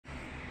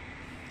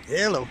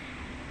Hello.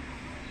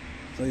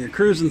 So you're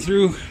cruising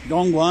through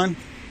Dongguan,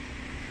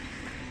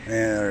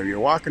 and you're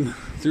walking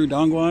through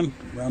Dongguan,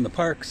 around the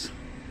parks,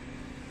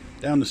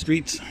 down the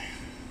streets.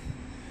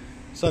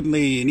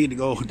 Suddenly you need to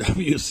go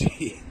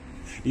WC.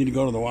 You need to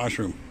go to the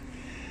washroom.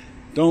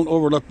 Don't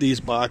overlook these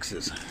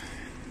boxes.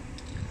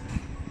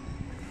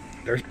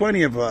 There's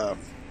plenty of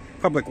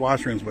public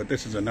washrooms, but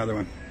this is another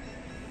one.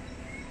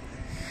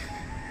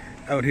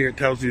 Out here it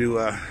tells you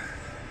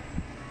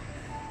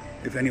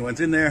if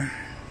anyone's in there,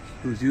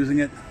 who's using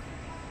it.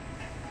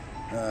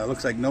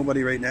 Looks like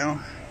nobody right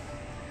now.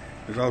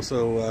 There's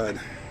also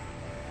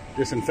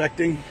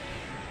disinfecting.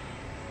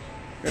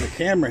 Got a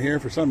camera here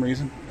for some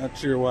reason, not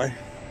sure why.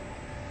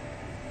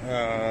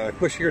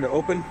 Push here to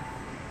open,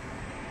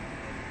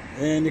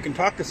 and you can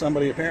talk to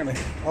somebody apparently.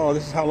 Oh,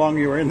 this is how long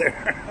you were in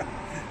there.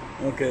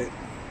 Okay.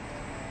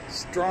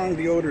 Strong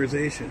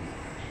deodorization.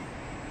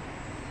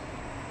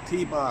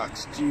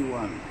 T-Box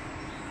G1.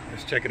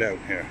 Let's check it out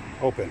here.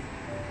 Open.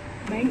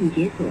 门已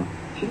解锁，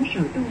请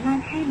手动拉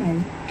开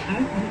门，儿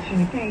童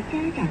请在家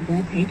长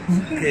的陪同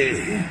下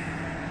使用。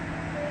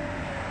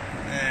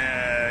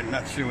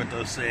 Not sure what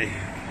those say.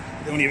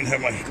 Don't even have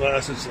my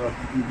glasses, so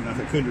even if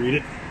I could read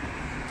it.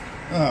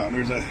 Oh,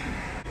 there's a...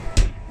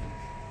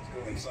 Let's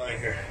go inside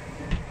here.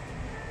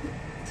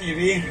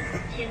 TV.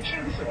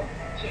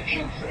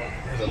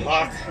 There's a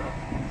lock.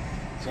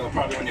 So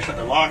probably when you put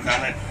the lock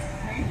on it,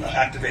 it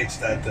activates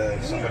that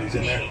somebody's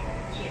in there.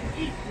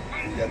 You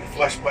got the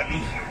flush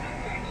button.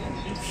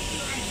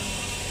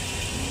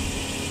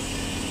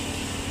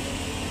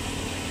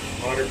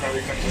 Water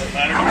probably comes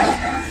automatically.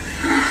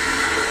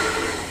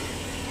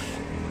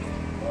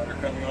 Water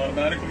coming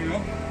automatically, you know?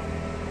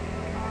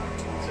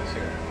 What's this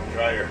here?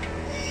 Dryer.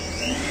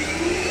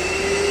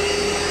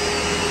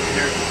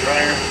 Here's the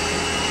dryer.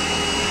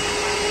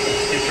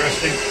 That's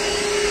interesting.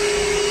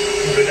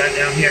 We'll do that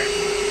down here.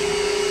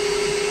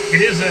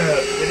 It is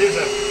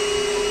a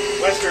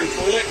Western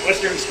toilet,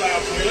 Western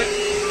style toilet.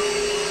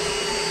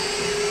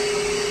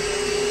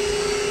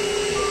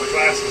 Put my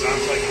glasses on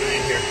so I can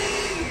read here.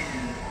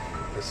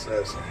 This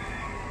says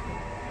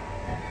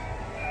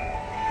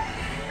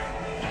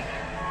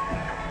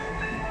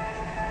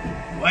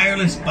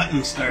wireless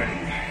button starting. I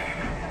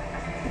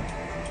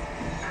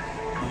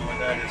don't know what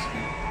that is.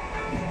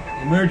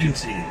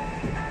 Emergency.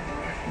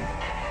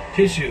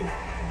 Tissue.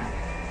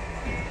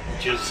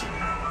 Which is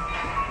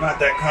not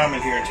that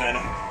common here in China.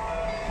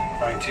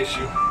 Find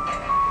tissue.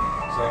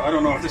 So I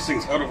don't know if this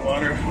thing's out of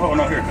water. Oh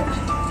no, here it comes.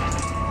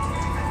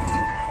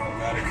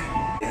 Automatic.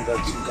 And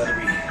that's gotta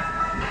be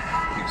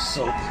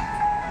soap.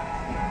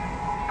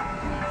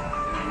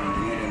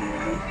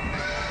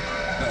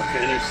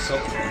 Okay, there's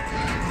soap.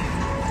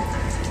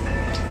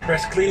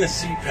 Press clean a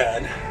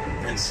C-pad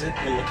and sit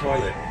in the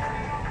toilet.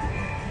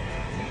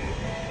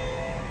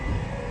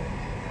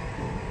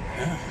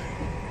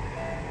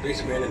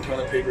 Place abandoned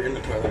toilet paper in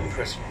the toilet and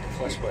press the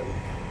flush button.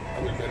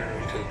 Other litter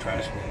into the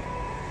trash bin.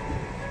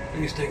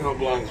 Please take all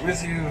belongings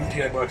with you.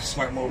 T-Box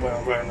Smart Mobile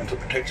Environmental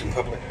Protection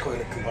Public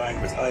Toilet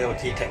combined with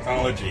IoT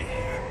technology.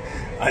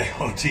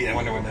 IoT, I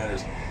wonder what that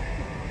is.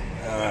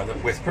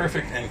 With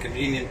perfect and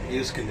convenient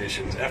use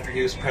conditions. After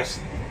use,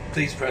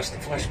 please press the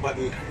flush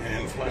button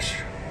and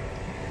flush.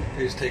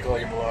 Please take all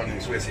your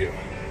belongings with you.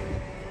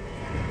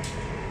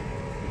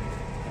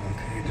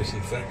 Okay,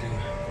 disinfecting.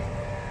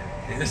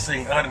 Okay, this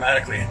thing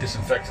automatically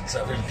disinfects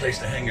itself. There's a place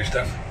to hang your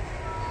stuff.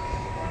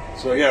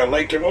 So yeah,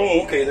 lighter.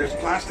 Oh, okay, there's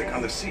plastic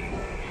on the seat.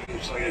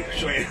 So I can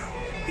show you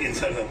the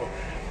inside of the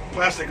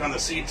plastic on the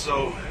seat,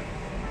 so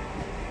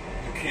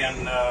you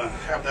can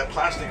have that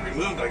plastic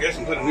removed, I guess,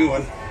 and put a new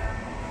one.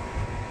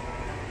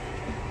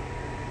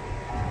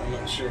 I'm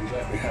not sure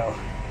exactly how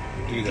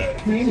to do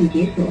that. 门已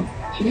解锁，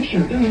请手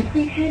动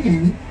推开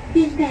门，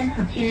并盖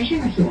好请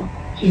上锁，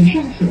请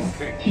上锁，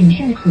请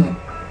上锁。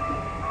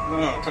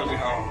 Oh, it tells you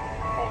how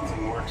the whole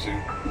thing works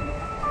here.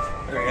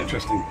 Very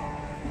interesting.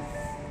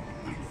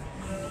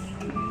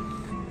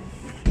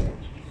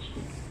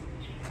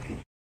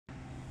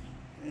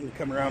 And you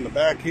come around the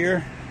back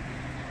here.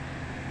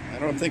 I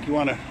don't think you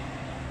want to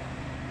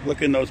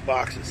look in those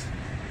boxes.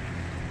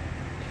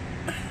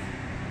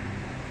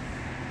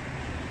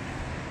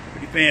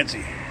 Pretty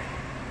fancy.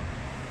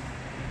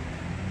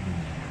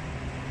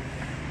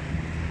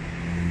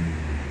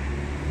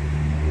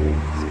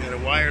 It's got a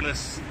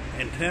wireless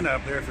antenna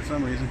up there for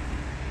some reason.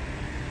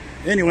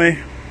 Anyway,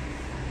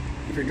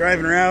 if you're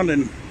driving around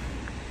and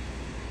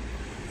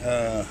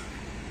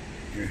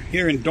you're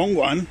here in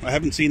Dongguan, I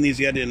haven't seen these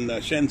yet in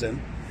Shenzhen,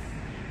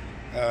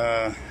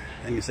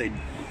 and you say,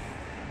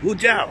 Wu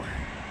Jiao,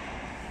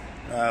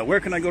 where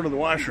can I go to the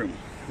washroom?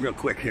 Real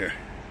quick here.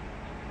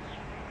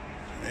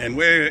 And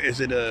where is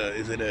it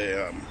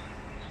a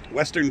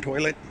Western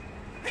toilet?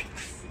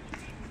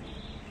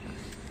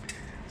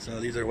 So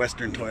these are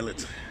Western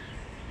toilets.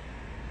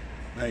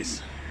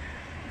 Nice.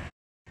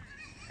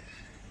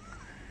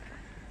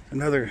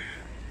 Another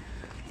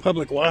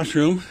public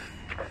washroom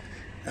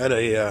at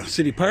a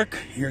city park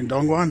here in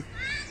Dongguan.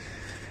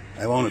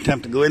 I won't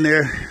attempt to go in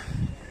there.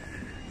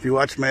 If you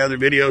watched my other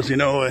videos, you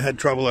know I had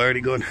trouble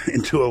already going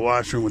into a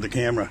washroom with the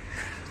camera.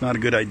 It's not a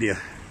good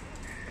idea.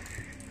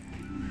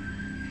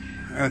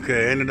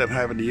 Okay, I ended up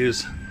having to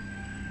use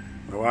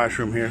the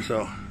washroom here,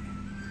 so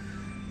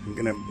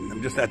I'm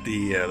just at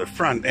the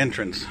front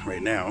entrance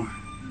right now.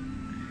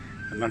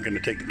 I'm not going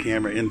to take the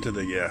camera into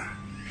the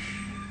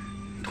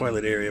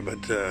toilet area,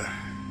 but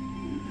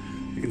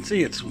you can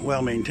see it's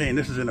well maintained.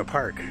 This is in a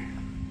park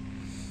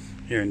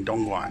here in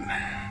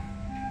Dongguan.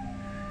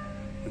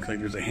 Looks like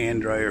there's a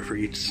hand dryer for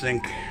each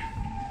sink.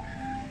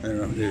 I don't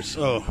know, there's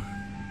some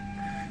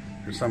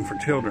for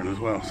children as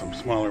well, some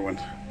smaller ones.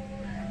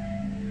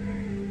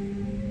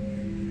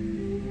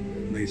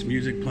 Nice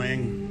music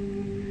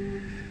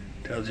playing.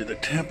 Tells you the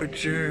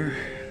temperature,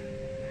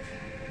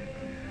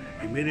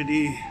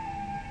 humidity,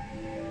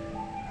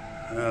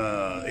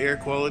 air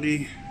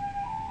quality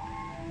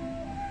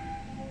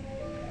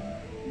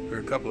for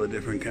a couple of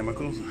different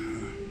chemicals.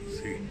 Let's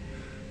see.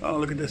 Oh,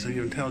 look at this. It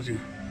even tells you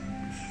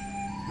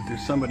if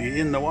there's somebody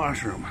in the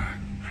washroom.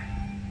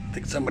 I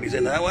think somebody's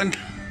in that one.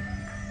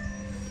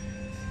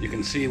 You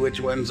can see which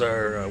ones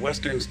are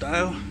Western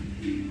style.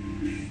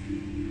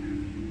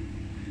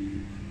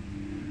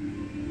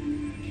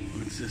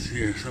 What's this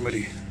here?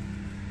 Somebody,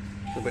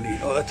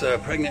 oh, that's a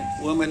pregnant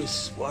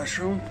woman's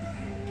washroom.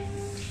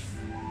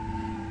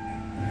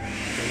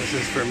 So this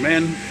is for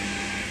men.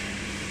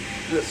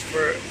 This is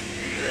for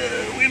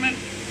women.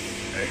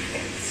 I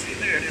can't see,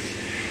 there it is.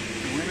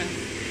 For women.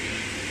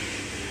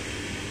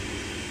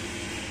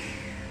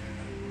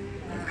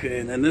 Okay,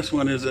 and then this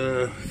one is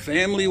a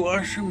family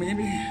washroom,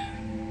 maybe?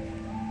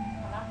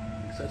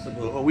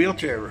 Accessible. Oh,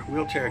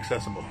 wheelchair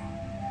accessible.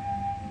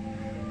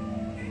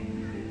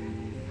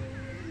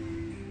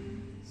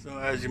 So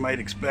as you might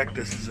expect,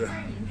 this is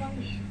a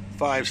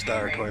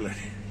 5-star toilet.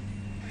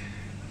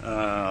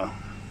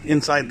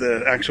 Inside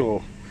the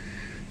actual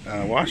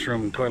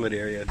washroom toilet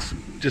area, it's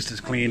just as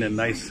clean and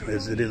nice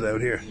as it is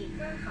out here,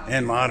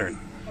 and modern.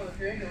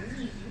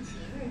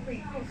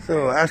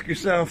 So ask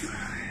yourself,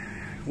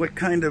 what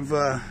kind of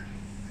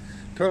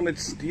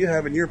toilets do you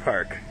have in your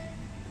park?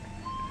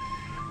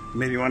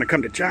 Maybe you want to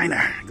come to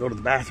China, go to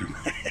the bathroom.